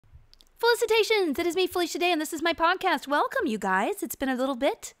Felicitations! It is me, Felicia Day, and this is my podcast. Welcome, you guys. It's been a little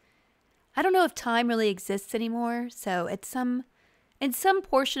bit. I don't know if time really exists anymore, so in some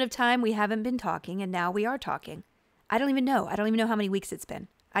portion of time we haven't been talking, and now we are talking. I don't even know. I don't even know how many weeks it's been.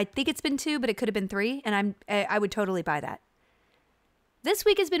 I think it's been 2, but it could have been 3, and I would totally buy that. This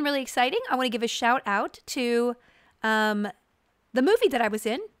week has been really exciting. I want to give a shout out to the movie that I was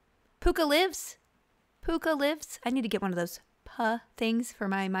in, Puka Lives. Puka Lives. I need to get one of those things for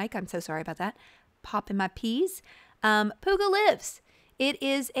my mic. I'm so sorry about that. Popping my peas. Puka Lives. It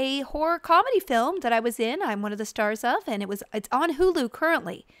is a horror comedy film that I was in. I'm one of the stars of, and it's on Hulu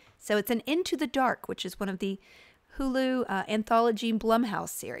currently. So it's an Into the Dark, which is one of the Hulu anthology Blumhouse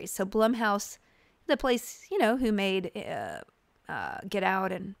series. So Blumhouse, the place, who made Get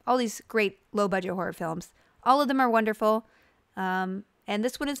Out and all these great low-budget horror films. All of them are wonderful. And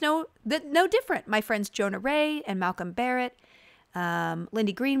this one is no different. My friends Jonah Ray and Malcolm Barrett,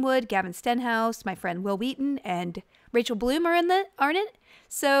 Lindy Greenwood, Gavin Stenhouse, my friend Will Wheaton, and Rachel Bloom aren't it?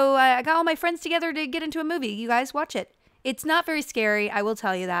 So I got all my friends together to get into a movie. You guys watch it. It's not very scary, I will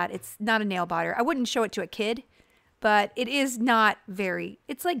tell you that. It's not a nail-biter. I wouldn't show it to a kid, but it is not very,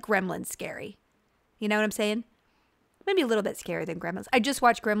 it's like Gremlins scary. You know what I'm saying? Maybe a little bit scarier than Gremlins. I just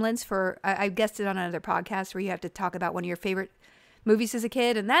watched Gremlins I guested on another podcast where you have to talk about one of your favorite movies as a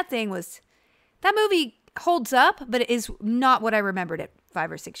kid, and that movie holds up, but it is not what I remembered at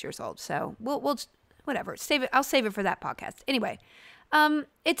 5 or 6 years old. So we'll whatever. I'll save it for that podcast. Anyway,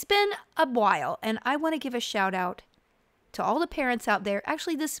 it's been a while, and I want to give a shout out to all the parents out there.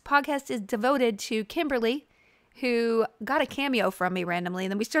 Actually, this podcast is devoted to Kimberly, who got a cameo from me randomly,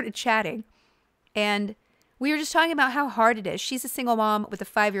 and then we started chatting, and we were just talking about how hard it is. She's a single mom with a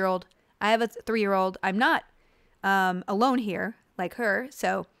 5-year-old. I have a 3-year-old. I'm not alone here like her,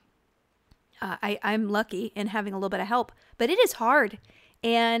 so I'm lucky in having a little bit of help, but it is hard.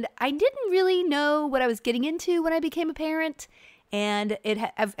 And I didn't really know what I was getting into when I became a parent. And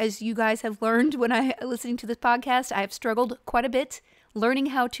as you guys have learned when listening to this podcast, I have struggled quite a bit learning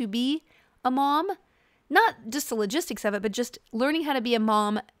how to be a mom. Not just the logistics of it, but just learning how to be a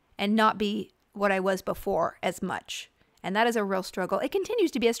mom and not be what I was before as much. And that is a real struggle. It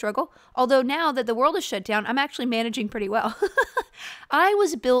continues to be a struggle. Although now that the world is shut down, I'm actually managing pretty well. I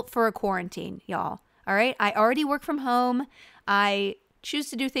was built for a quarantine, y'all. All right. I already work from home. I choose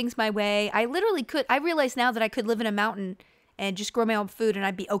to do things my way. I literally could. I realize now that I could live in a mountain and just grow my own food and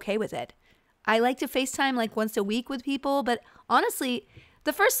I'd be okay with it. I like to FaceTime like once a week with people. But honestly,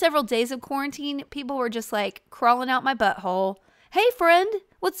 the first several days of quarantine, people were just like crawling out my butthole. Hey, friend,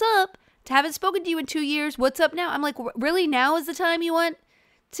 what's up? Haven't spoken to you in 2 years. What's up now? I'm like, really? Now is the time you want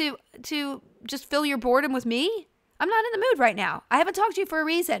to just fill your boredom with me? I'm not in the mood right now. I haven't talked to you for a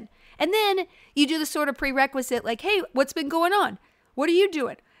reason. And then you do the sort of prerequisite like, hey, what's been going on? What are you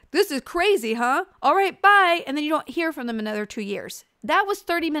doing? This is crazy, huh? All right, bye. And then you don't hear from them another 2 years. That was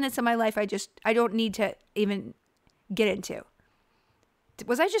 30 minutes of my life I don't need to even get into.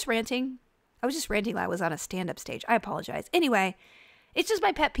 Was I just ranting? I was just ranting like I was on a stand-up stage. I apologize. Anyway, it's just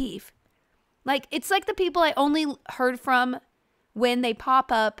my pet peeve. Like, it's like the people I only heard from when they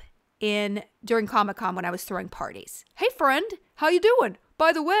pop up during Comic-Con when I was throwing parties. Hey, friend, how you doing?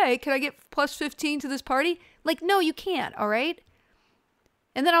 By the way, can I get plus 15 to this party? Like, no, you can't, all right?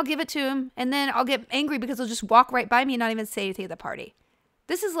 And then I'll give it to him, and then I'll get angry because he'll just walk right by me and not even say anything at the party.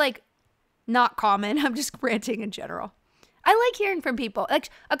 This is, like, not common. I'm just ranting in general. I like hearing from people. Like,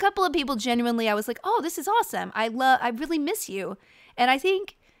 a couple of people genuinely, I was like, oh, this is awesome. I really miss you. And I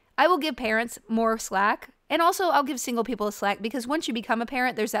think I will give parents more slack, and also I'll give single people a slack, because once you become a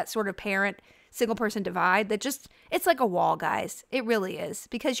parent, there's that sort of parent single person divide that it's like a wall, guys. It really is,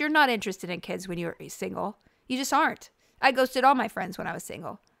 because you're not interested in kids when you're single. You just aren't. I ghosted all my friends when I was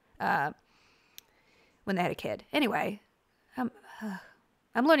single, when they had a kid. Anyway,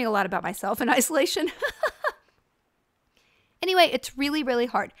 I'm learning a lot about myself in isolation. Anyway, it's really, really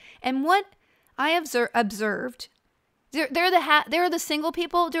hard. And what I observed, there are the single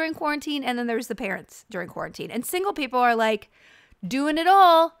people during quarantine, and then there's the parents during quarantine. And single people are like doing it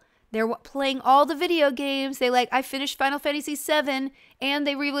all. They're playing all the video games. I finished Final Fantasy VII, and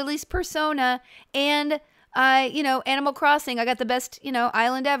they re-released Persona, and Animal Crossing. I got the best,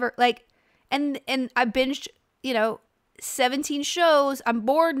 island ever. And I binged, 17 shows. I'm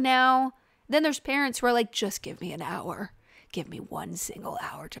bored now. Then there's parents who are like, just give me an hour. Give me 1 single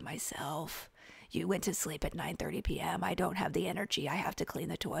hour to myself. You went to sleep at 9:30 p.m. I don't have the energy. I have to clean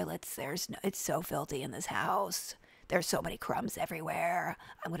the toilets. It's so filthy in this house. There's so many crumbs everywhere.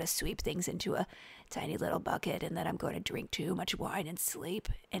 I'm going to sweep things into a tiny little bucket, and then I'm going to drink too much wine and sleep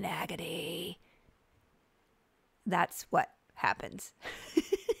in agony. That's what happens.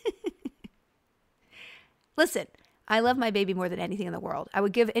 Listen, I love my baby more than anything in the world. I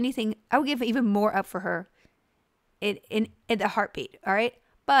would give even more up for her in the heartbeat, all right?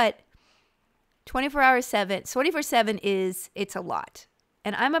 But 24/7 it's a lot.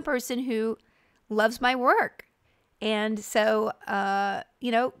 And I'm a person who loves my work. And so,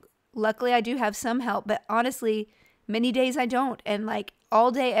 luckily I do have some help, but honestly, many days I don't. And like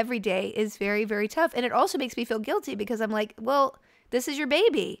all day, every day is very, very tough. And it also makes me feel guilty because I'm like, well, this is your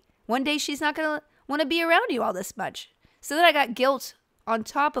baby. One day she's not going to want to be around you all this much. So then I got guilt on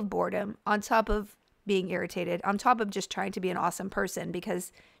top of boredom, on top of being irritated, on top of just trying to be an awesome person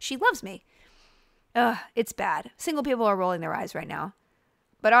because she loves me. Ugh, it's bad. Single people are rolling their eyes right now.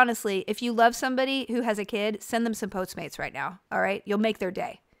 But honestly, if you love somebody who has a kid, send them some Postmates right now. All right? You'll make their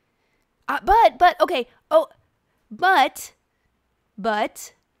day. Okay. Oh, but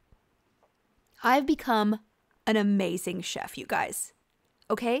I've become an amazing chef, you guys.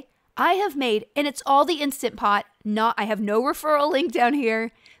 Okay? I have made, and it's all the Instant Pot. I have no referral link down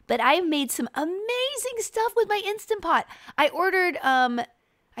here, but I've made some amazing stuff with my Instant Pot. I ordered, I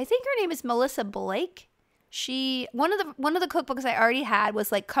think her name is Melissa Blake. One of the cookbooks I already had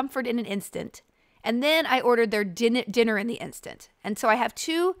was like Comfort in an Instant. And then I ordered their dinner in the instant. And so I have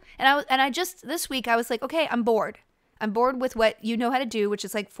two, and I just this week I was like, okay, I'm bored. I'm bored with what you know how to do, which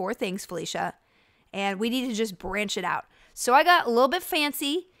is like 4 things, Felicia. And we need to just branch it out. So I got a little bit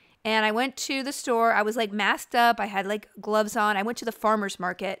fancy and I went to the store. I was like masked up. I had like gloves on. I went to the farmer's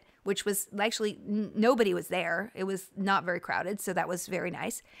market, which was actually nobody was there. It was not very crowded. So that was very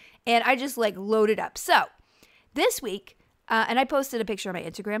nice. And I just like loaded up. So this week, and I posted a picture on my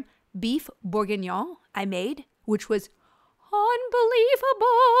Instagram, beef bourguignon I made, which was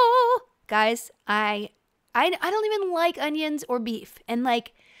unbelievable. Guys, I don't even like onions or beef. And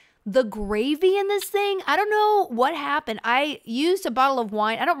like the gravy in this thing, I don't know what happened. I used a bottle of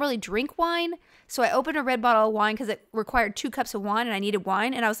wine. I don't really drink wine. So I opened a red bottle of wine because it required 2 cups of wine and I needed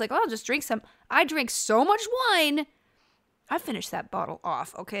wine. And I was like, oh, I'll just drink some. I drank so much wine. I finished that bottle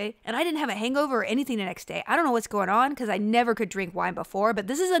off, okay? And I didn't have a hangover or anything the next day. I don't know what's going on because I never could drink wine before, but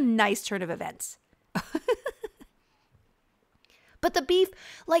this is a nice turn of events. But the beef,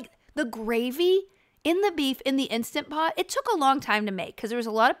 like the gravy in the beef in the Instant Pot, it took a long time to make because there was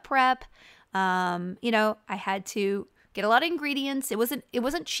a lot of prep. I had to get a lot of ingredients. It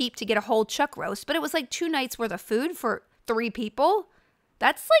wasn't cheap to get a whole chuck roast, but it was like 2 nights worth of food for 3 people.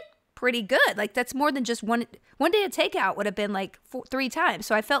 That's like pretty good. Like that's more than just one day of takeout would have been like 3 times.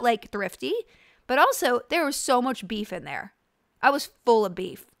 So I felt like thrifty, but also there was so much beef in there. I was full of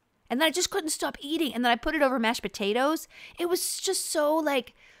beef and then I just couldn't stop eating. And then I put it over mashed potatoes. It was just so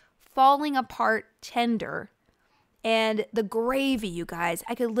like falling apart tender. And the gravy, you guys,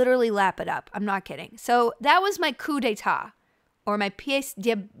 I could literally lap it up. I'm not kidding. So that was my coup d'etat or my pièce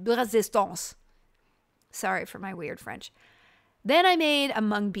de résistance. Sorry for my weird French. Then I made a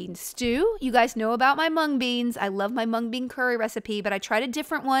mung bean stew. You guys know about my mung beans. I love my mung bean curry recipe, but I tried a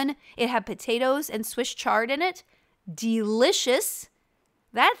different one. It had potatoes and Swiss chard in it. Delicious.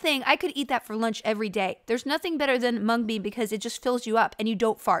 That thing, I could eat that for lunch every day. There's nothing better than mung bean because it just fills you up and you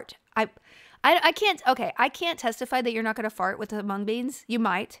don't fart. I can't testify that you're not going to fart with the mung beans. You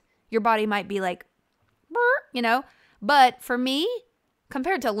might. Your body might be like, But for me,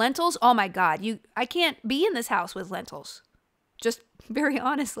 compared to lentils, oh my God, I can't be in this house with lentils. Just very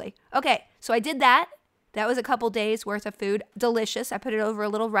honestly. Okay, so I did that. That was a couple days worth of food. Delicious. I put it over a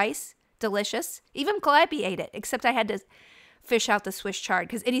little rice. Delicious. Even Calliope ate it, except I had to fish out the Swiss chard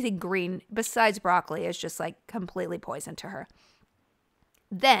because anything green besides broccoli is just like completely poison to her.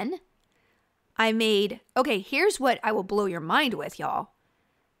 Then I made, here's what I will blow your mind with, y'all.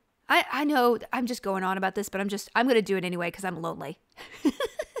 I know I'm just going on about this, but I'm going to do it anyway because I'm lonely.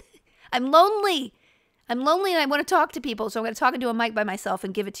 I'm lonely and I want to talk to people. So I'm going to talk into a mic by myself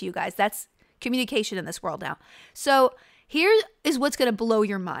and give it to you guys. That's communication in this world now. So here is what's going to blow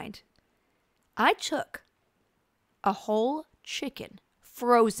your mind. I took a whole chicken,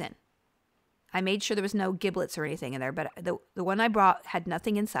 frozen. I made sure there was no giblets or anything in there, but the one I brought had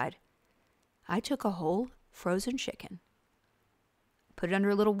nothing inside. I took a whole frozen chicken, put it under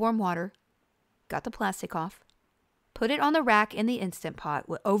a little warm water, got the plastic off, put it on the rack in the Instant Pot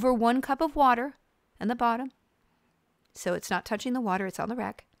with over 1 cup of water in the bottom. So it's not touching the water, it's on the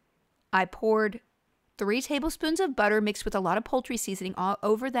rack. I poured 3 tablespoons of butter mixed with a lot of poultry seasoning all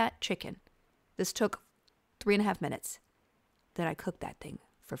over that chicken. This took 3.5 minutes. Then I cooked that thing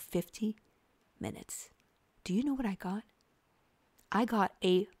for 50 minutes. Do you know what I got? I got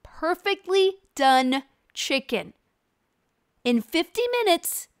a perfectly done chicken in 50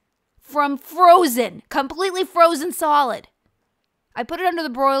 minutes from frozen, completely frozen solid. I put it under the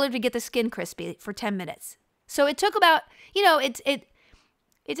broiler to get the skin crispy for 10 minutes. So it took about, it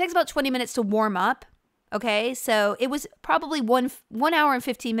takes about 20 minutes to warm up. Okay, so it was probably 1 hour and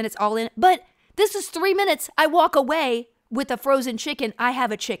 15 minutes all in. But this is 3 minutes. I walk away with a frozen chicken. I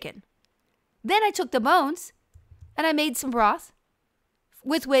have a chicken. Then I took the bones and I made some broth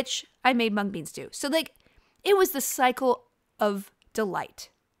with which I made mung bean stew. So like it was the cycle of delight.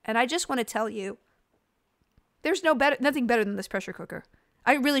 And I just want to tell you, there's nothing better than this pressure cooker.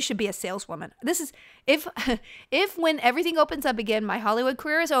 I really should be a saleswoman. This is, if when everything opens up again, my Hollywood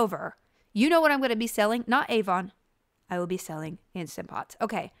career is over, you know what I'm going to be selling? Not Avon. I will be selling Instant Pots.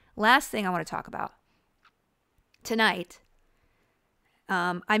 Okay, last thing I want to talk about. Tonight,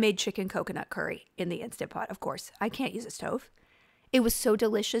 I made chicken coconut curry in the Instant Pot, of course. I can't use a stove. It was so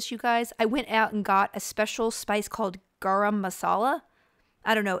delicious, you guys. I went out and got a special spice called garam masala.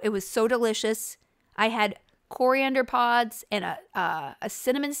 I don't know. It was so delicious. I had coriander pods and a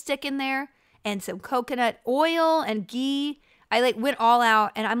cinnamon stick in there and some coconut oil and ghee. I like went all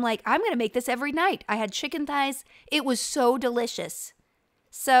out and I'm like, I'm going to make this every night. I had chicken thighs. It was so delicious.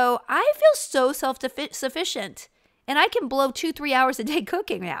 So I feel so self-sufficient and I can blow 2-3 hours a day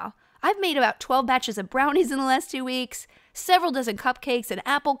cooking now. I've made about 12 batches of brownies in the last 2 weeks, several dozen cupcakes, an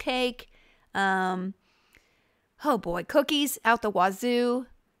apple cake. Oh boy, cookies out the wazoo.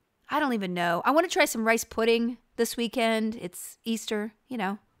 I don't even know. I want to try some rice pudding this weekend. It's Easter,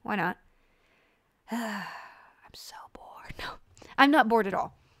 why not? I'm so bored. No, I'm not bored at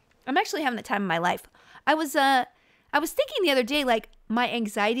all. I'm actually having the time of my life. I was thinking the other day, like my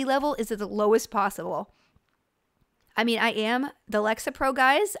anxiety level is at the lowest possible. I mean, I am the Lexapro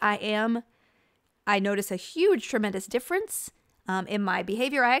guys. I notice a huge, tremendous difference in my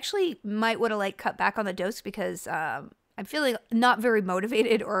behavior. I actually might want to like cut back on the dose because I'm feeling not very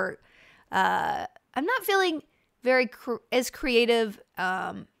motivated or I'm not feeling very as creative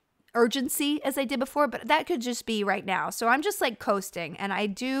urgency as I did before, but that could just be right now. So I'm just like coasting and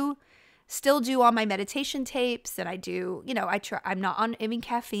I still do all my meditation tapes and I do, I'm not on any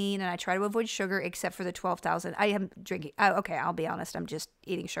caffeine and I try to avoid sugar except for the 12,000. I am drinking. Okay, I'll be honest. I'm just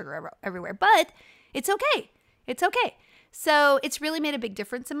eating sugar everywhere, but it's okay. It's okay. So it's really made a big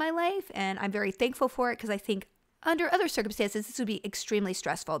difference in my life and I'm very thankful for it because I think under other circumstances, this would be extremely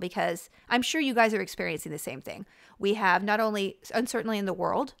stressful because I'm sure you guys are experiencing the same thing. We have not only uncertainty in the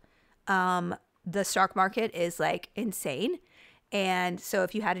world, the stock market is like insane. And so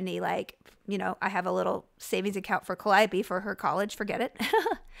if you had any I have a little savings account for Calliope for her college, forget it.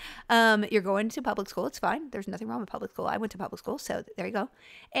 You're going to public school. It's fine. There's nothing wrong with public school. I went to public school. So there you go.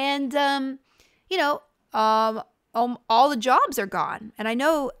 And, all the jobs are gone. And I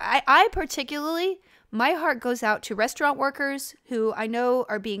know I particularly, my heart goes out to restaurant workers who I know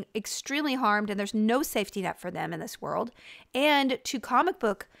are being extremely harmed and there's no safety net for them in this world, and to comic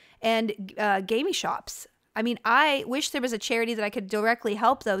book and gaming shops. I mean, I wish there was a charity that I could directly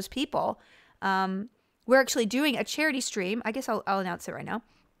help those people. We're actually doing a charity stream. I guess I'll announce it right now.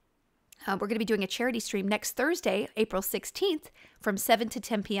 We're going to be doing a charity stream next Thursday, April 16th from 7 to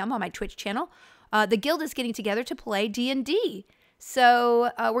 10 p.m. on my Twitch channel. The Guild is getting together to play D&D.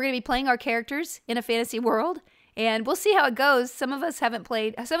 So we're going to be playing our characters in a fantasy world, and we'll see how it goes. Some of them haven't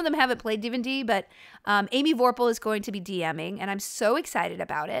played D&D, but Amy Vorpal is going to be DMing, and I'm so excited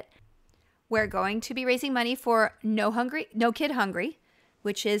about it. We're going to be raising money for No Kid Hungry,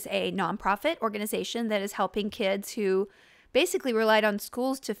 which is a nonprofit organization that is helping kids who basically relied on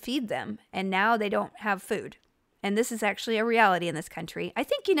schools to feed them, and now they don't have food. And this is actually a reality in this country. I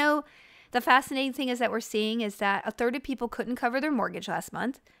think, the fascinating thing is that we're seeing is that a third of people couldn't cover their mortgage last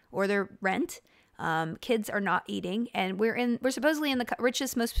month or their rent. Kids are not eating, and we're supposedly in the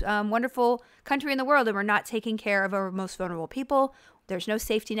richest, most wonderful country in the world, and we're not taking care of our most vulnerable people. There's no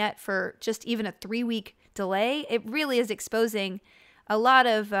safety net for just even a 3-week delay. It really is exposing a lot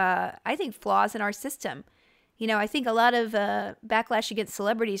of, I think, flaws in our system. I think a lot of backlash against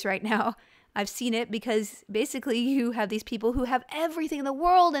celebrities right now. I've seen it because basically you have these people who have everything in the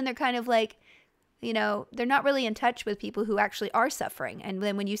world and they're kind of like, they're not really in touch with people who actually are suffering. And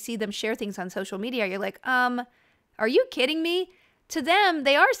then when you see them share things on social media, you're like, are you kidding me? To them,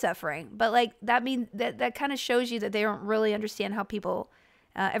 they are suffering. But like that means that kind of shows you that they don't really understand how people,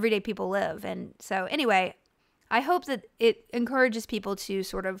 everyday people live. And so anyway, I hope that it encourages people to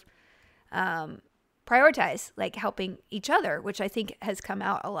sort of prioritize like helping each other, which I think has come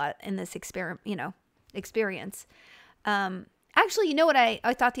out a lot in this experience. Actually, you know what I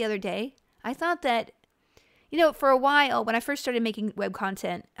thought the other day? I thought that, for a while when I first started making web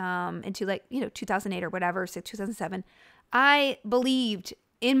content into 2008 or whatever, so 2007, I believed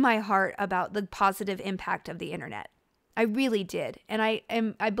in my heart about the positive impact of the internet. I really did. And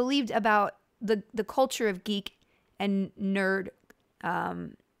I believed about the culture of geek and nerd,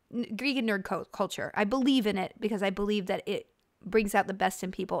 Greek and nerd culture. I believe in it because I believe that it brings out the best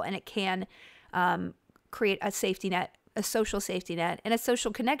in people, and it can create a safety net, a social safety net, and a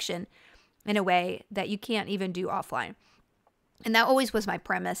social connection in a way that you can't even do offline. And that always was my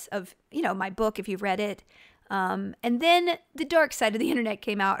premise of, my book, if you've read it. And then the dark side of the internet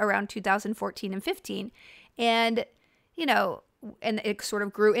came out around 2014 and 15. And, and it sort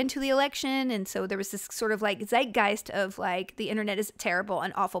of grew into the election. And so there was this sort of like zeitgeist of like the internet is a terrible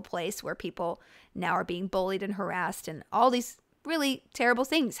and awful place where people now are being bullied and harassed, and all these really terrible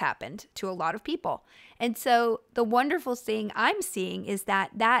things happened to a lot of people. And so the wonderful thing I'm seeing is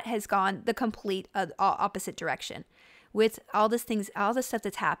that has gone the complete opposite direction with all the stuff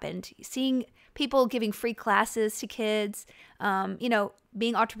that's happened. Seeing people giving free classes to kids,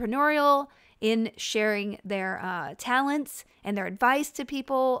 being entrepreneurial in sharing their talents and their advice to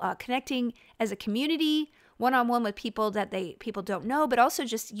people, connecting as a community, one-on-one with people that people don't know, but also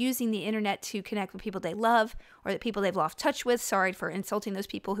just using the internet to connect with people they love or the people they've lost touch with. Sorry for insulting those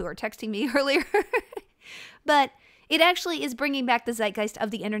people who are texting me earlier. But it actually is bringing back the zeitgeist of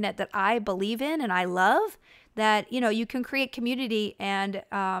the internet that I believe in and I love, that, you can create community and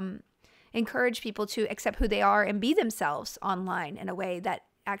encourage people to accept who they are and be themselves online in a way that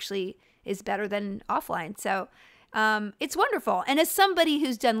actually is better than offline. So it's wonderful. And as somebody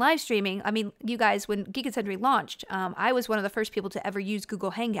who's done live streaming, I mean, you guys, when Geek and Sundry launched, I was one of the first people to ever use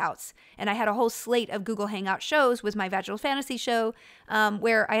Google Hangouts. And I had a whole slate of Google Hangout shows with my Vaginal Fantasy show,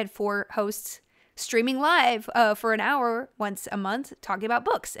 where I had 4 hosts streaming live for an hour once a month talking about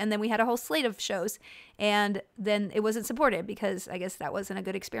books. And then we had a whole slate of shows. And then it wasn't supported because I guess that wasn't a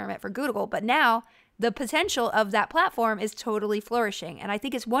good experiment for Google. But now the potential of that platform is totally flourishing. And I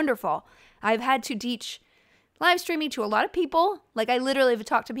think it's wonderful. I've had to teach live streaming to a lot of people. Like, I literally have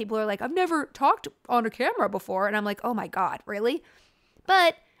talked to people who are like, I've never talked on a camera before. And I'm like, oh my God, really?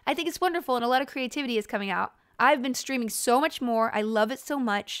 But I think it's wonderful, and a lot of creativity is coming out. I've been streaming so much more. I love it so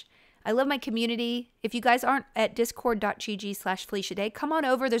much. I love my community. If you guys aren't at discord.gg/FeliciaDay, come on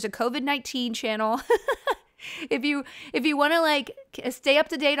over. There's a COVID-19 channel. If you want to like stay up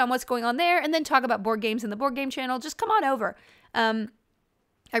to date on what's going on there and then talk about board games in the board game channel, just come on over.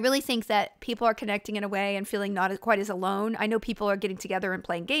 I really think that people are connecting in a way and feeling not quite as alone. I know people are getting together and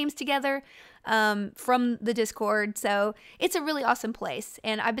playing games together from the Discord. So it's a really awesome place.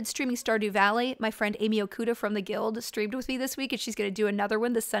 And I've been streaming Stardew Valley. My friend Amy Okuda from the Guild streamed with me this week, and she's going to do another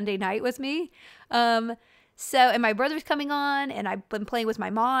one this Sunday night with me. And my brother's coming on, and I've been playing with my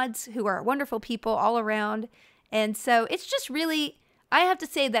mods, who are wonderful people all around. And so it's just really, I have to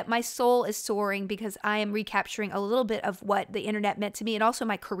say that my soul is soaring because I am recapturing a little bit of what the internet meant to me and also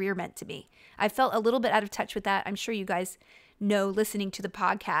my career meant to me. I felt a little bit out of touch with that. I'm sure you guys know, listening to the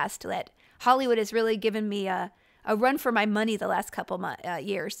podcast, that Hollywood has really given me a run for my money the last couple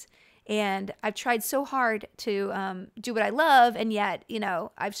years. And I've tried so hard to do what I love, and yet,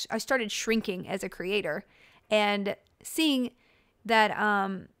 I started shrinking as a creator, and seeing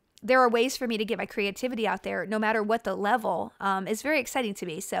that there are ways for me to get my creativity out there, no matter what the level, is very exciting to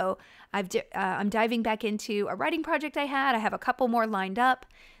me. So I'm diving back into a writing project I had. I have a couple more lined up.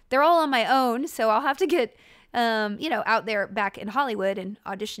 They're all on my own, so I'll have to get out there back in Hollywood and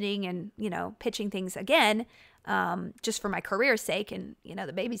auditioning and pitching things again. Just for my career's sake and,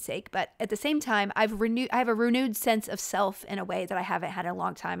 the baby's sake. But at the same time, I have a renewed sense of self in a way that I haven't had in a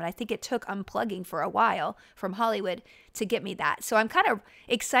long time. And I think it took unplugging for a while from Hollywood to get me that. So I'm kind of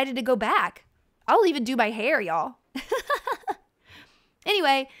excited to go back. I'll even do my hair, y'all.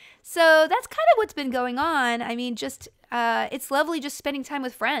 Anyway, so that's kind of what's been going on. I mean, just, it's lovely just spending time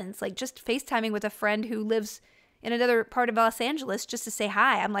with friends, like just FaceTiming with a friend who lives in another part of Los Angeles just to say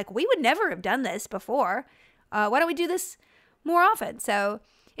hi. I'm like, we would never have done this before. Why don't we do this more often? So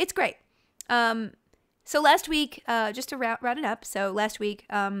it's great. So last week, just to round it up. So last week,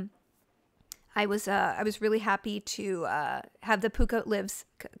 I was really happy to have the Puka Lives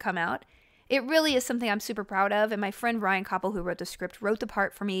come out. It really is something I'm super proud of. And my friend Ryan Koppel, who wrote the script, wrote the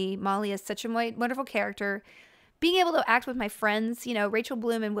part for me. Molly is such a wonderful character. Being able to act with my friends, Rachel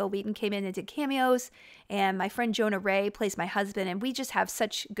Bloom and Will Wheaton came in and did cameos. And my friend Jonah Ray plays my husband. And we just have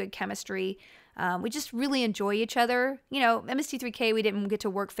such good chemistry. We just really enjoy each other. MST3K, we didn't get to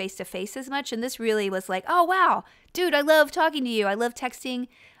work face-to-face as much. And this really was like, oh, wow, dude, I love talking to you. I love texting.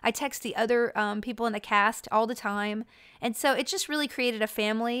 I text the other people in the cast all the time. And so it just really created a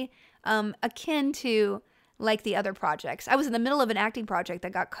family akin to like the other projects. I was in the middle of an acting project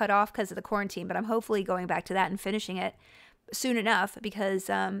that got cut off because of the quarantine, but I'm hopefully going back to that and finishing it soon enough because,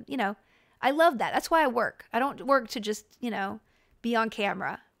 I love that. That's why I work. I don't work to just, be on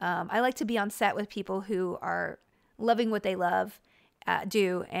camera. I like to be on set with people who are loving what they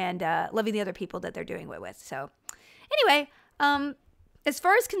do, and loving the other people that they're doing it with. So anyway, as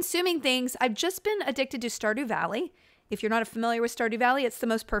far as consuming things, I've just been addicted to Stardew Valley. If you're not familiar with Stardew Valley, it's the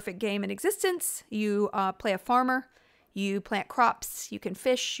most perfect game in existence. You play a farmer, you plant crops, you can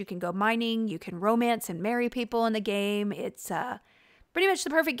fish, you can go mining, you can romance and marry people in the game. It's pretty much the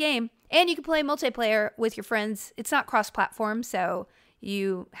perfect game. And you can play multiplayer with your friends. It's not cross-platform, so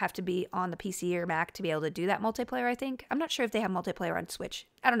you have to be on the PC or Mac to be able to do that multiplayer, I think. I'm not sure if they have multiplayer on Switch.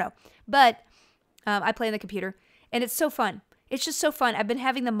 I don't know. But I play on the computer, and it's so fun. It's just so fun. I've been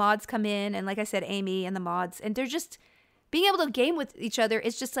having the mods come in, and like I said, Amy and the mods, and they're just being able to game with each other.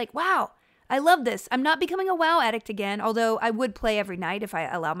 It's just like, wow, I love this. I'm not becoming a WoW addict again, although I would play every night if I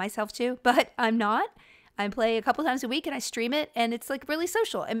allow myself to, but I'm not. I play a couple times a week and I stream it, and it's like really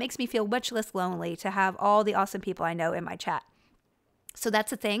social. It makes me feel much less lonely to have all the awesome people I know in my chat. So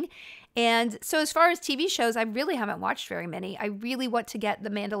that's a thing. And so as far as TV shows, I really haven't watched very many. I really want to get The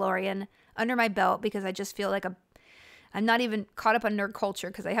Mandalorian under my belt because I just feel like I'm not even caught up on nerd culture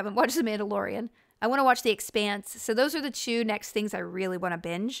because I haven't watched The Mandalorian. I want to watch The Expanse. So those are the two next things I really want to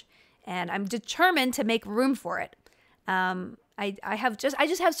binge, and I'm determined to make room for it. I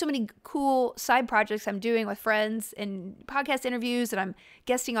just have so many cool side projects I'm doing with friends and podcast interviews, and I'm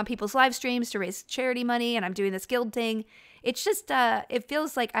guesting on people's live streams to raise charity money, and I'm doing this guild thing. It's just, it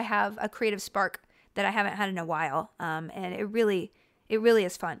feels like I have a creative spark that I haven't had in a while, and it really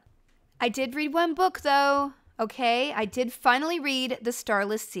is fun. I did read one book, though, okay? I did finally read The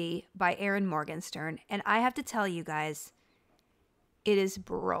Starless Sea by Erin Morgenstern, and I have to tell you guys, it is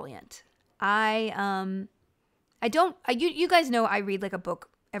brilliant. You guys know I read like a book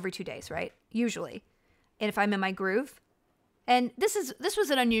every 2 days, right? Usually. And if I'm in my groove. And this was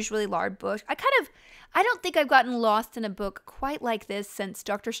an unusually large book. I don't think I've gotten lost in a book quite like this since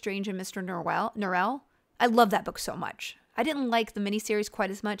Doctor Strange and Mr. Norrell. I love that book so much. I didn't like the miniseries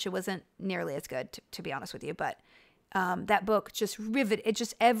quite as much. It wasn't nearly as good, to be honest with you. But that book just riveted. It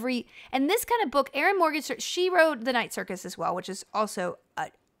just and this kind of book, Erin Morgenstern, she wrote The Night Circus as well, which is also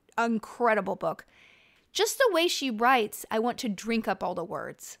an incredible book. Just the way she writes, I want to drink up all the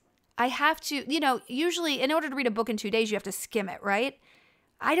words. I have to, usually in order to read a book in 2 days, you have to skim it, right?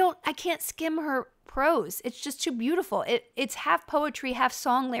 I can't skim her prose. It's just too beautiful. It's half poetry, half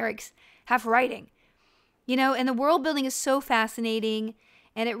song lyrics, half writing. And the world building is so fascinating,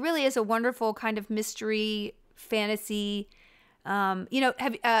 and it really is a wonderful kind of mystery, fantasy.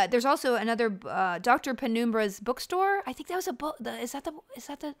 There's also another Dr. Penumbra's bookstore. I think that was a book.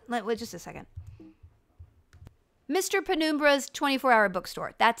 Wait, just a second. Mr. Penumbra's 24-hour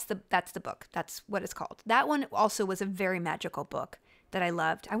bookstore. That's the book. That's what it's called. That one also was a very magical book that I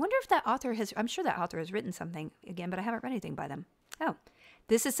loved. I wonder if that author I'm sure that author has written something again, but I haven't read anything by them. Oh,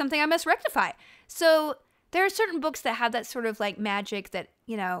 this is something I must rectify. So there are certain books that have that sort of like magic that,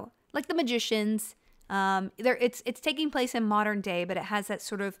 like The Magicians. It's taking place in modern day, but it has that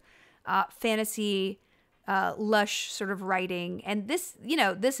sort of fantasy, lush sort of writing. And this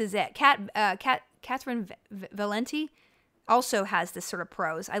is it. Catherine Valenti also has this sort of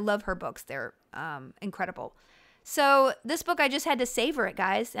prose. I love her books. They're incredible. So this book, I just had to savor it,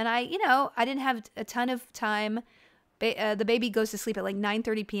 guys. And I didn't have a ton of time. The baby goes to sleep at like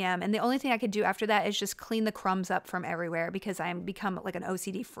 9:30 p.m. And the only thing I could do after that is just clean the crumbs up from everywhere because I'm become like an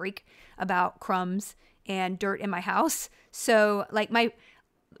OCD freak about crumbs and dirt in my house. So like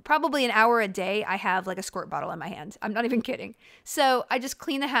probably an hour a day, I have like a squirt bottle in my hand. I'm not even kidding. So I just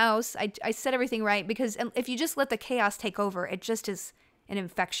clean the house. I set everything right because if you just let the chaos take over, it just is an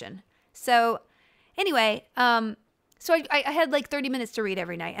infection. So anyway, so I had like 30 minutes to read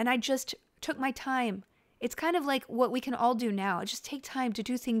every night, and I just took my time. It's kind of like what we can all do now. Just take time to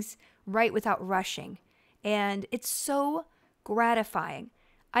do things right without rushing. And it's so gratifying.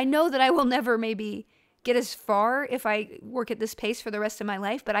 I know that I will never maybe get as far if I work at this pace for the rest of my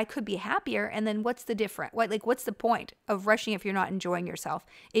life, but I could be happier. And then what's the difference? What's the point of rushing if you're not enjoying yourself?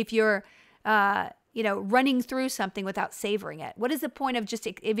 If you're, running through something without savoring it? What is the point of just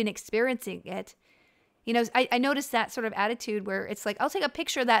even experiencing it? I noticed that sort of attitude where it's like, I'll take a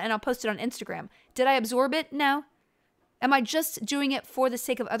picture of that and I'll post it on Instagram. Did I absorb it? No. Am I just doing it for the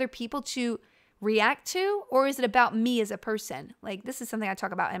sake of other people to react to? Or is it about me as a person? Like, this is something I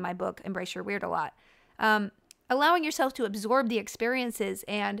talk about in my book, Embrace Your Weird, a lot. Allowing yourself to absorb the experiences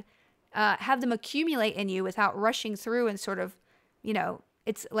and have them accumulate in you without rushing through and sort of,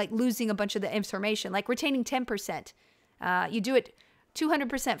 it's like losing a bunch of the information, like retaining 10%. You do it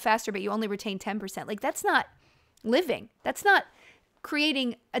 200% faster, but you only retain 10%. Like, that's not living. That's not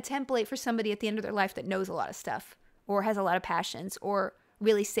creating a template for somebody at the end of their life that knows a lot of stuff or has a lot of passions or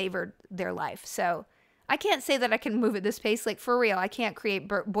really savored their life. So I can't say that I can move at this pace. Like, for real, I can't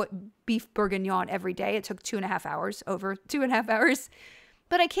create beef bourguignon every day. It took 2.5 hours, over 2.5 hours.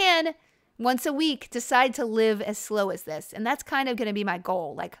 But I can, once a week, decide to live as slow as this. And that's kind of going to be my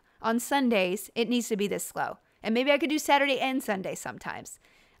goal. Like, on Sundays, it needs to be this slow. And maybe I could do Saturday and Sunday sometimes.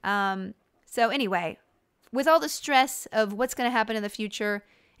 So anyway, with all the stress of what's going to happen in the future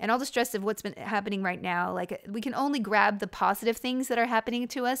and all the stress of what's been happening right now, like, we can only grab the positive things that are happening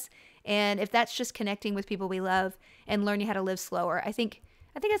to us. And if that's just connecting with people we love and learning how to live slower, I think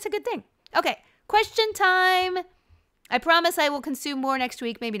that's a good thing. Okay, question time. I promise I will consume more next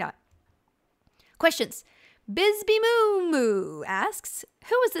week. Maybe not. Questions. Bisbee Moo Moo asks,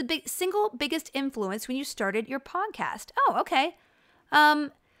 who was the single biggest influence when you started your podcast? Oh, okay. I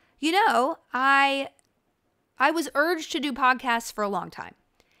was urged to do podcasts for a long time.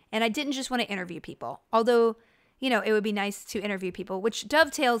 And I didn't just want to interview people. Although, it would be nice to interview people, which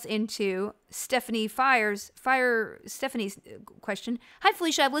dovetails into Stephanie's question. Hi,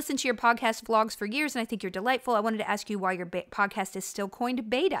 Felicia. I've listened to your podcast vlogs for years, and I think you're delightful. I wanted to ask you why your podcast is still coined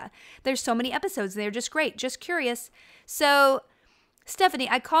beta. There's so many episodes, and they're just great. Just curious. So, Stephanie,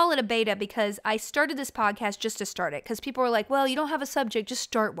 I call it a beta because I started this podcast just to start it. Because people were like, well, you don't have a subject, just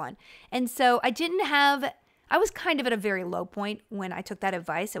start one. And so I was kind of at a very low point when I took that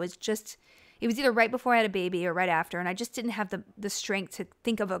advice. It was either right before I had a baby or right after, and I just didn't have the strength to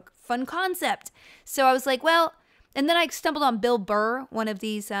think of a fun concept. So I was like, well, and then I stumbled on Bill Burr, one of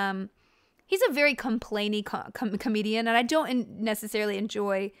these, he's a very complainy comedian, and I don't necessarily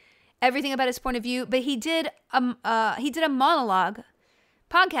enjoy everything about his point of view, but he did a monologue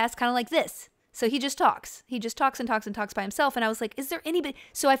podcast kind of like this. So he just talks. He just talks and talks and talks by himself. And I was like, is there anybody?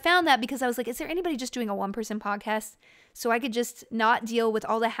 So I found that because I was like, is there anybody just doing a one-person podcast? So I could just not deal with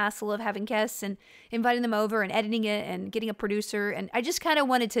all the hassle of having guests and inviting them over and editing it and getting a producer. And I just kind of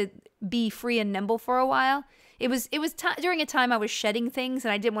wanted to be free and nimble for a while. It was during a time I was shedding things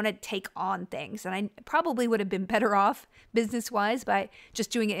and I didn't want to take on things. And I probably would have been better off business-wise by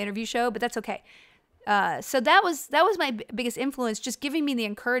just doing an interview show, but that's okay. So that was my biggest influence, just giving me the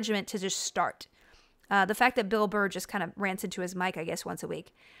encouragement to just start. The fact that Bill Burr just kind of rants into his mic, I guess, once a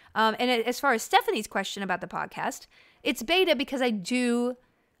week. As far as Stephanie's question about the podcast, it's beta because I do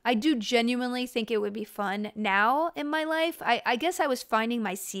genuinely think it would be fun now in my life. I guess I was finding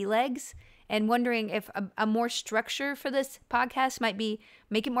my sea legs and wondering if a more structure for this podcast might be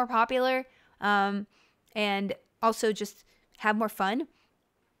make it more popular and also just have more fun.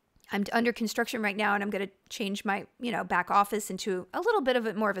 I'm under construction right now, and I'm going to change my, back office into a little bit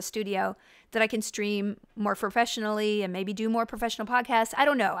of more of a studio that I can stream more professionally and maybe do more professional podcasts. I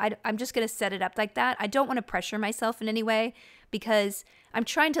don't know. I'm just going to set it up like that. I don't want to pressure myself in any way because I'm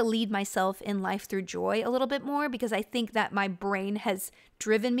trying to lead myself in life through joy a little bit more because I think that my brain has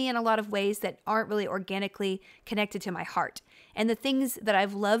driven me in a lot of ways that aren't really organically connected to my heart. And the things that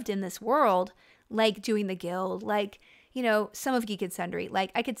I've loved in this world, like doing the guild, like some of Geek and Sundry,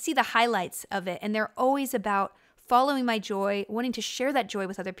 like I could see the highlights of it, and they're always about following my joy, wanting to share that joy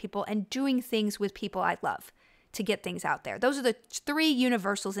with other people, and doing things with people I love to get things out there. Those are the three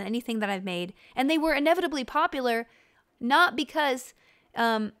universals in anything that I've made, and they were inevitably popular, not because,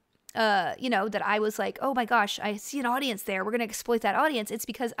 that I was like, oh my gosh, I see an audience there, we're going to exploit that audience. It's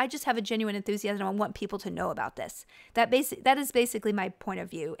because I just have a genuine enthusiasm and want people to know about this. That is basically my point of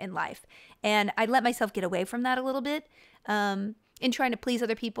view in life. And I let myself get away from that a little bit in trying to please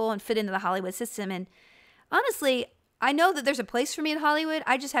other people and fit into the Hollywood system. And honestly, I know that there's a place for me in Hollywood.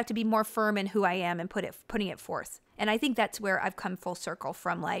 I just have to be more firm in who I am and putting it forth. And I think that's where I've come full circle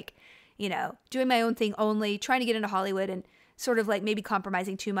from, like, doing my own thing only, trying to get into Hollywood and sort of like maybe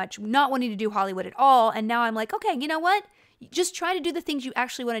compromising too much, not wanting to do Hollywood at all. And now I'm like, okay, you know what? Just try to do the things you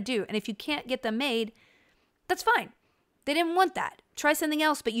actually want to do. And if you can't get them made, that's fine. They didn't want that. Try something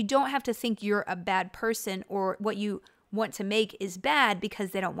else, but you don't have to think you're a bad person or what you want to make is bad because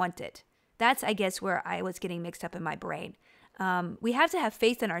they don't want it. That's, I guess, where I was getting mixed up in my brain. We have to have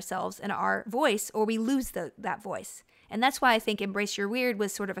faith in ourselves and our voice or we lose that voice. And that's why I think Embrace Your Weird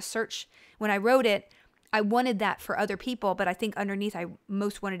was sort of a search. When I wrote it, I wanted that for other people, but I think underneath I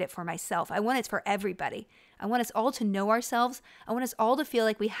most wanted it for myself. I want it for everybody. I want us all to know ourselves. I want us all to feel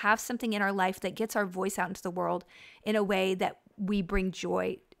like we have something in our life that gets our voice out into the world in a way that we bring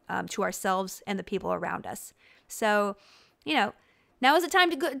joy to ourselves and the people around us. So, now is the time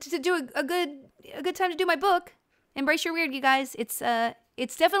to do a good time to do my book. Embrace Your Weird, you guys. It's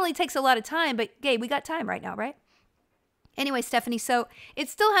definitely takes a lot of time, but hey, we got time right now, right? Anyway, Stephanie, so it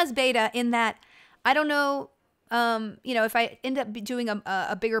still has beta in that I don't know, if I end up doing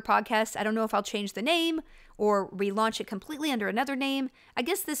a bigger podcast, I don't know if I'll change the name or relaunch it completely under another name. I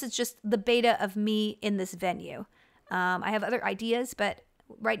guess this is just the beta of me in this venue. I have other ideas, but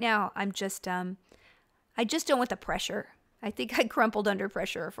right now I just don't want the pressure. I think I crumpled under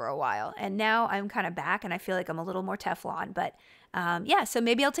pressure for a while, and now I'm kind of back, and I feel like I'm a little more Teflon. But yeah, so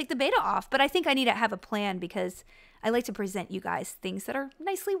maybe I'll take the beta off. But I think I need to have a plan because I like to present you guys things that are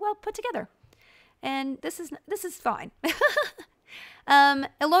nicely well put together, and this is fine.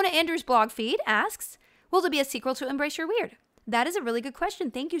 Ilona Andrews' blog feed asks, "Will there be a sequel to Embrace Your Weird?" That is a really good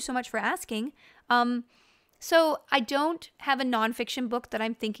question. Thank you so much for asking. So I don't have a nonfiction book that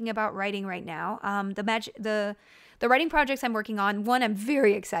I'm thinking about writing right now. The writing projects I'm working on, one I'm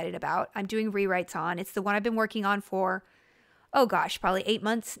very excited about. I'm doing rewrites on. It's the one I've been working on for, oh gosh, probably 8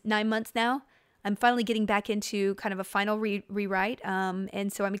 months, 9 months now. I'm finally getting back into kind of a final rewrite.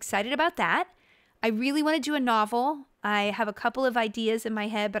 And so I'm excited about that. I really want to do a novel. I have a couple of ideas in my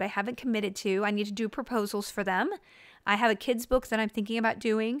head, but I haven't committed to. I need to do proposals for them. I have a kids book that I'm thinking about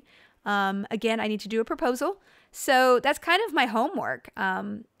doing. Again, I need to do a proposal. So that's kind of my homework.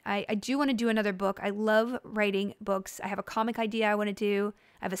 I do want to do another book. I love writing books. I have a comic idea I want to do.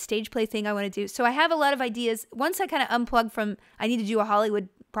 I have a stage play thing I want to do. So I have a lot of ideas. Once I kind of unplug from, I need to do a Hollywood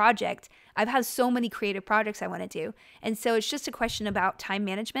project, I've had so many creative projects I want to do. And so it's just a question about time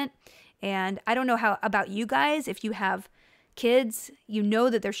management. And I don't know how about you guys. If you have kids, you know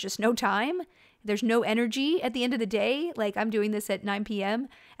that there's just no time. There's no energy at the end of the day. Like I'm doing this at 9 p.m.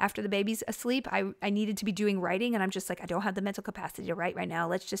 after the baby's asleep. I needed to be doing writing, and I'm just like, I don't have the mental capacity to write right now.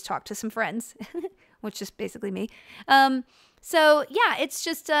 Let's just talk to some friends, which is basically me. So yeah, it's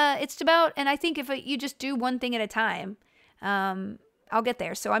just, it's about, and I think if you just do one thing at a time, I'll get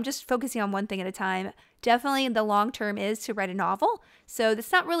there. So I'm just focusing on one thing at a time. Definitely the long term is to write a novel. So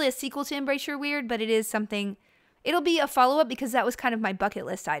that's not really a sequel to Embrace Your Weird, but it is something. It'll be a follow-up because that was kind of my bucket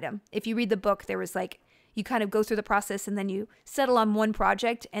list item. If you read the book, there was like, you kind of go through the process and then you settle on one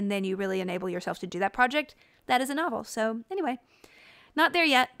project and then you really enable yourself to do that project. That is a novel. So anyway, not there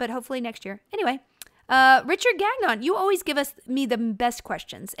yet, but hopefully next year. Anyway, Richard Gagnon, you always give me the best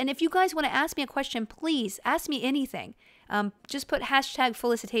questions. And if you guys want to ask me a question, please ask me anything. Just put hashtag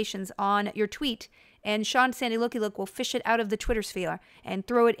Felicitations on your tweet, and Sean Sandy Looky Look will fish it out of the Twitter sphere and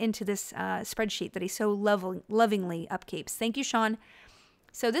throw it into this spreadsheet that he so lovingly upkeeps. Thank you, Sean.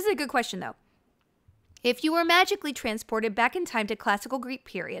 So this is a good question, though. If you were magically transported back in time to classical Greek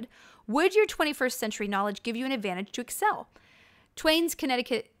period, would your 21st century knowledge give you an advantage to excel? Twain's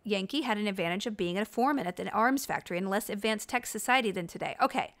Connecticut Yankee had an advantage of being a foreman at the arms factory in a less advanced tech society than today.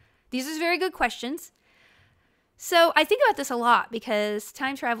 Okay, these are very good questions. So I think about this a lot because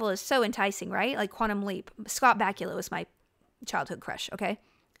time travel is so enticing, right? Like Quantum Leap. Scott Bakula was my childhood crush, okay?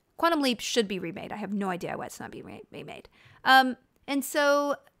 Quantum Leap should be remade. I have no idea why it's not being remade. And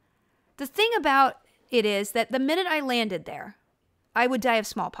so the thing about it is that the minute I landed there, I would die of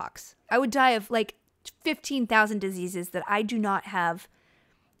smallpox. I would die of like 15,000 diseases that I do not have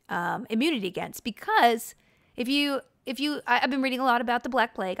immunity against, because I've been reading a lot about the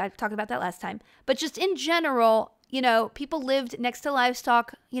Black Plague. I talked about that last time. But just in general, people lived next to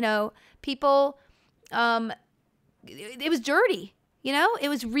livestock, people, it was dirty, it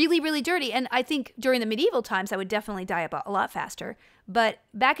was really, really dirty. And I think during the medieval times, I would definitely die a lot faster. But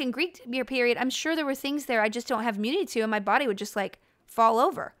back in Greek period, I'm sure there were things there I just don't have immunity to, and my body would just like fall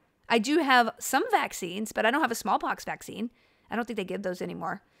over. I do have some vaccines, but I don't have a smallpox vaccine. I don't think they give those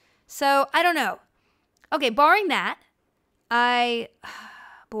anymore. So I don't know. Okay, barring that,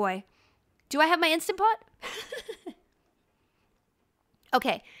 boy, do I have my Instant Pot?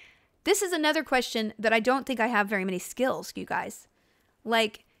 Okay, this is another question that I don't think I have very many skills, you guys.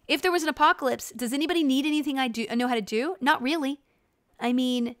 Like, if there was an apocalypse, does anybody need anything I know how to do? Not really. I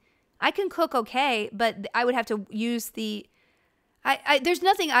mean, I can cook okay, but I would have to use there's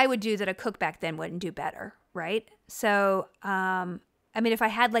nothing I would do that a cook back then wouldn't do better, right? So, I mean, if I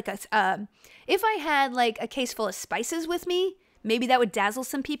had like a case full of spices with me, maybe that would dazzle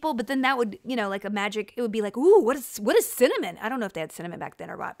some people, but then that would, like a magic, it would be like, ooh, what is cinnamon? I don't know if they had cinnamon back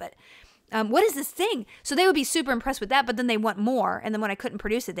then or what, but what is this thing? So they would be super impressed with that, but then they want more. And then when I couldn't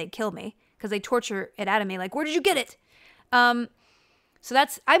produce it, they'd kill me because they torture it out of me. Like, where did you get it? So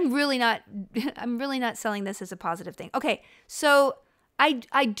I'm really not selling this as a positive thing. Okay. So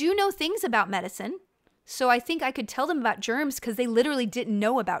I do know things about medicine. So I think I could tell them about germs because they literally didn't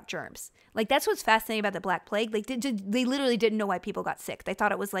know about germs. Like, that's what's fascinating about the Black Plague. They literally didn't know why people got sick. They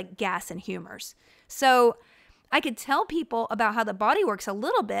thought it was like gas and humors. So I could tell people about how the body works a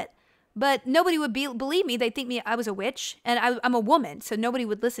little bit, but nobody would believe me. They'd think I was a witch, and I'm a woman, so nobody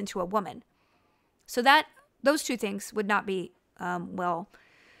would listen to a woman. So those two things would not be well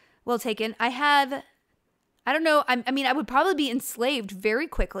taken. I I don't know. I mean, I would probably be enslaved very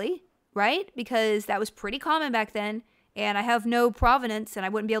quickly, right? Because that was pretty common back then. And I have no provenance and I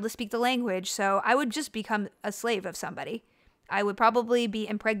wouldn't be able to speak the language. So I would just become a slave of somebody. I would probably be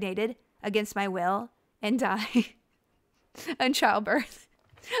impregnated against my will and die in childbirth.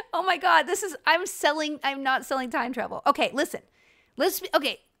 Oh my God, I'm not selling time travel. Okay, listen.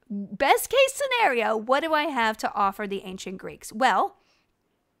 Okay, best case scenario, what do I have to offer the ancient Greeks? Well,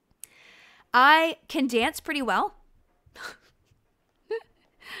 I can dance pretty well.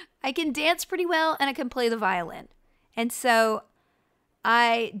 I can dance pretty well and I can play the violin. And so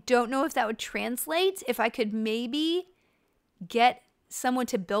I don't know if that would translate. If I could maybe get someone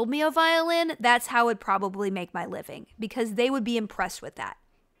to build me a violin, that's how it would probably make my living because they would be impressed with that.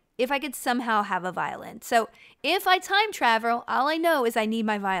 If I could somehow have a violin. So if I time travel, all I know is I need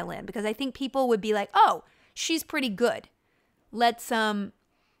my violin because I think people would be like, oh, she's pretty good. Let's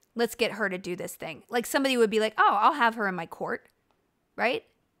get her to do this thing. Like somebody would be like, oh, I'll have her in my court. Right?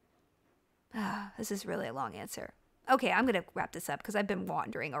 This is really a long answer. Okay, I'm going to wrap this up because I've been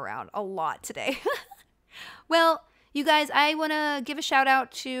wandering around a lot today. Well, you guys, I want to give a shout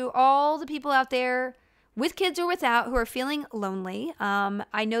out to all the people out there with kids or without who are feeling lonely.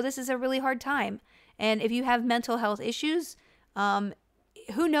 I know this is a really hard time. And if you have mental health issues,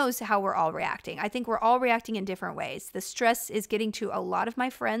 who knows how we're all reacting. I think we're all reacting in different ways. The stress is getting to a lot of my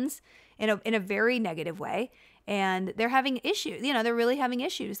friends in a very negative way. And they're having issues. You know, they're really having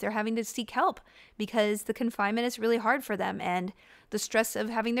issues. They're having to seek help because the confinement is really hard for them. And the stress of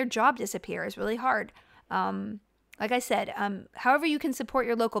having their job disappear is really hard. Like I said, however you can support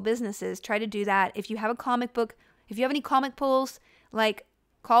your local businesses, try to do that. If you have a comic book, if you have any comic pulls, like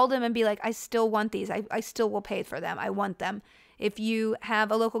call them and be like, I still want these. I still will pay for them. I want them. If you have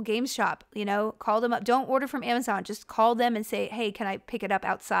a local game shop, you know, call them up. Don't order from Amazon. Just call them and say, hey, can I pick it up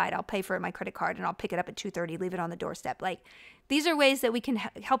outside? I'll pay for it with my credit card and I'll pick it up at 2:30, leave it on the doorstep. Like, these are ways that we can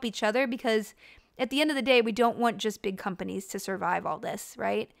help each other because at the end of the day, we don't want just big companies to survive all this,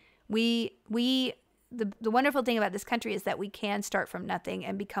 right? The wonderful thing about this country is that we can start from nothing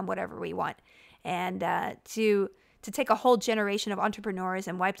and become whatever we want. And to take a whole generation of entrepreneurs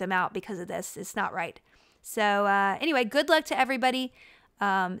and wipe them out because of this, it's not right. So anyway, good luck to everybody.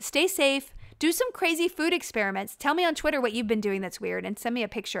 Stay safe. Do some crazy food experiments. Tell me on Twitter what you've been doing that's weird and send me a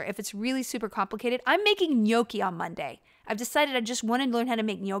picture if it's really super complicated. I'm making gnocchi on Monday. I've decided I just want to learn how to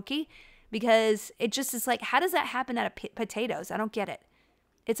make gnocchi because it just is like, how does that happen out of potatoes? I don't get it.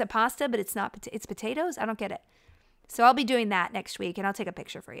 It's a pasta, but it's not. It's potatoes? I don't get it. So I'll be doing that next week and I'll take a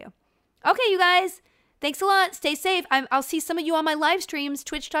picture for you. Okay, you guys. Thanks a lot. Stay safe. I'll see some of you on my live streams,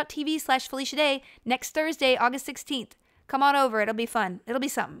 twitch.tv/FeliciaDay, next Thursday, August 16th. Come on over. It'll be fun. It'll be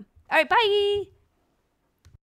something. All right, bye.